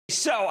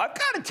So I've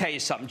got to tell you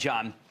something,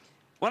 John.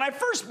 When I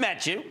first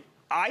met you,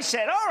 I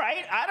said, all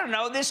right, I don't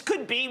know, this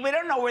could be, we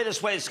don't know where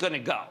this way is going to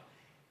go.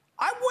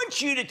 I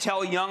want you to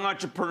tell young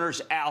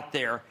entrepreneurs out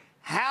there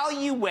how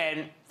you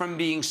went from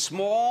being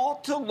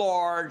small to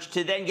large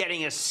to then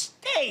getting a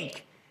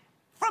stake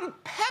from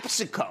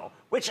PepsiCo,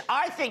 which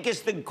I think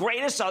is the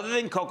greatest, other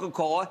than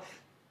Coca-Cola,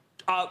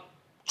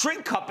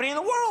 drink company in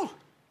the world.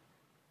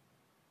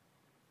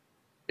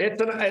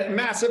 It's a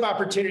massive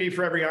opportunity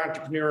for every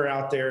entrepreneur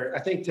out there. I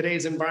think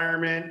today's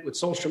environment with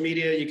social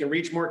media, you can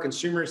reach more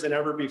consumers than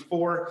ever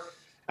before.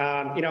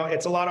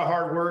 It's a lot of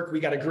hard work. We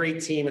got a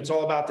great team. It's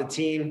all about the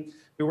team.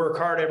 We work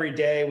hard every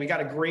day. We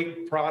got a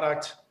great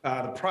product.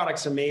 The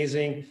product's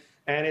amazing.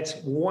 And it's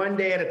one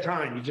day at a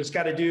time. You just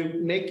got to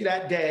make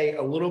that day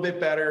a little bit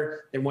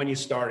better than when you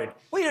started.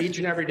 Each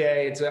and every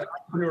day, it's an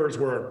entrepreneur's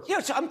word. Yeah,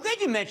 so I'm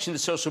glad you mentioned the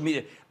social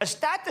media. A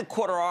stat that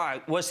caught our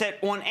eye was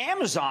that on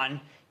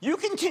Amazon, you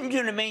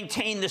continue to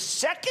maintain the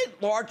second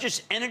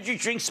largest energy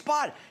drink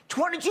spot,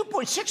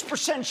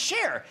 22.6%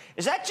 share.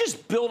 Is that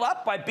just built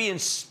up by being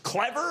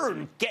clever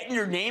and getting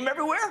your name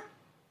everywhere?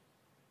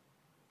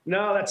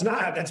 No, that's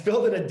not. That's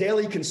building a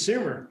daily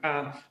consumer.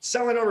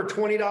 Selling over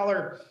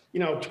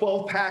 $20,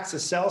 12 packs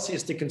of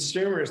Celsius to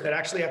consumers that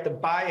actually have to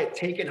buy it,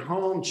 take it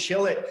home,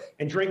 chill it,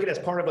 and drink it as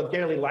part of a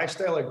daily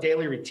lifestyle or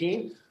daily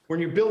routine. When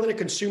you're building a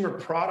consumer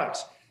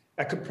products,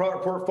 a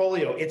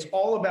portfolio, it's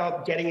all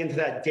about getting into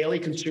that daily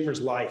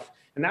consumer's life.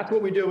 And that's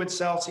what we do with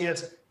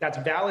Celsius. That's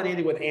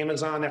validated with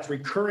Amazon. That's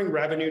recurring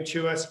revenue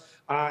to us.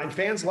 And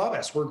fans love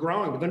us. We're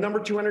growing. We're the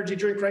 #2 energy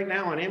drink right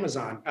now on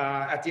Amazon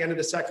at the end of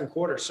the second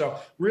quarter. So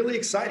really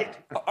excited.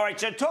 All right,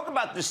 so talk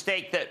about the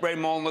stake that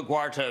Raymond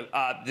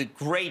LaGuardia, the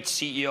great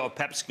CEO of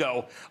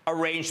PepsiCo,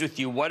 arranged with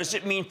you. What does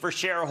it mean for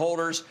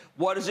shareholders?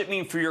 What does it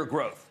mean for your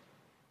growth?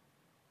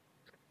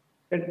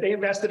 They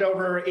invested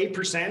over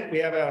 8%. We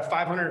have a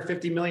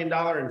 $550 million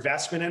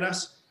investment in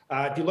us.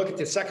 If you look at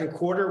the second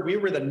quarter, we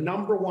were the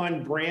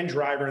 #1 brand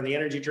driver in the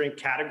energy drink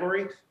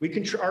category.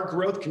 Our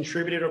growth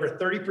contributed over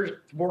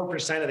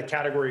 34% of the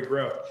category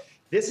growth.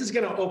 This is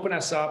going to open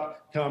us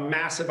up to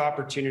massive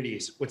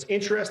opportunities. What's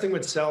interesting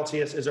with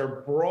Celsius is our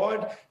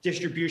broad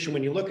distribution.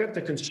 When you look at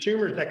the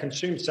consumers that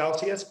consume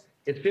Celsius,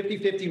 it's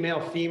 50-50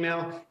 male,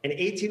 female, and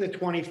 18 to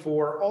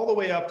 24, all the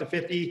way up to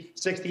 50,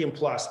 60, and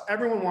plus.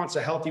 Everyone wants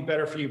a healthy,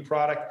 better-for-you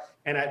product.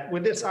 And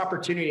with this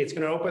opportunity, it's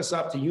going to open us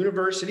up to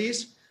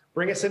universities,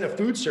 bring us into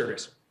food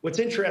service. What's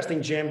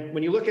interesting, Jim,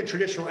 when you look at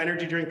traditional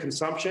energy drink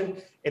consumption,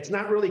 it's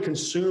not really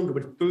consumed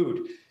with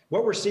food.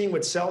 What we're seeing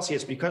with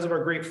Celsius, because of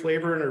our great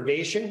flavor and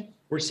innovation,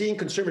 we're seeing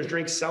consumers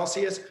drink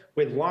Celsius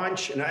with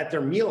lunch and at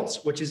their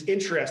meals, which is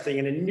interesting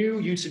and a new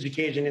usage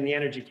occasion in the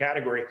energy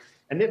category.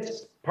 And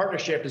this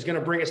partnership is going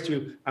to bring us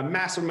to a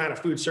massive amount of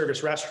food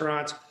service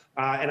restaurants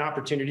and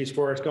opportunities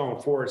for us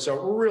going forward.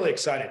 So we're really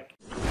excited.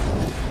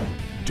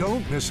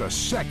 Don't miss a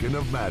second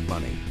of Mad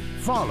Money.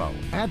 Follow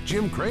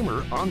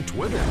 @JimCramer on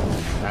Twitter.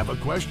 Have a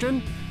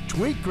question?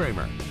 Tweet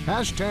Cramer.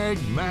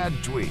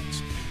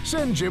 #MadTweets.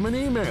 Send Jim an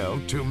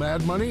email to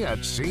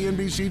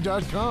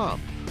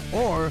madmoney@cnbc.com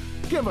or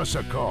give us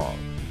a call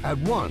at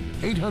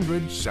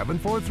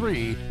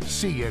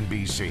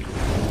 1-800-743-CNBC.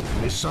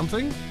 Miss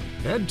something?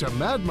 Head to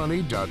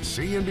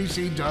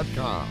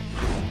madmoney.cnbc.com.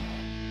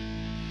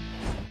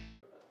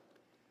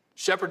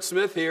 Shepard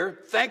Smith here.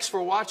 Thanks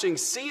for watching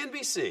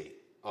CNBC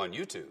on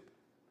YouTube.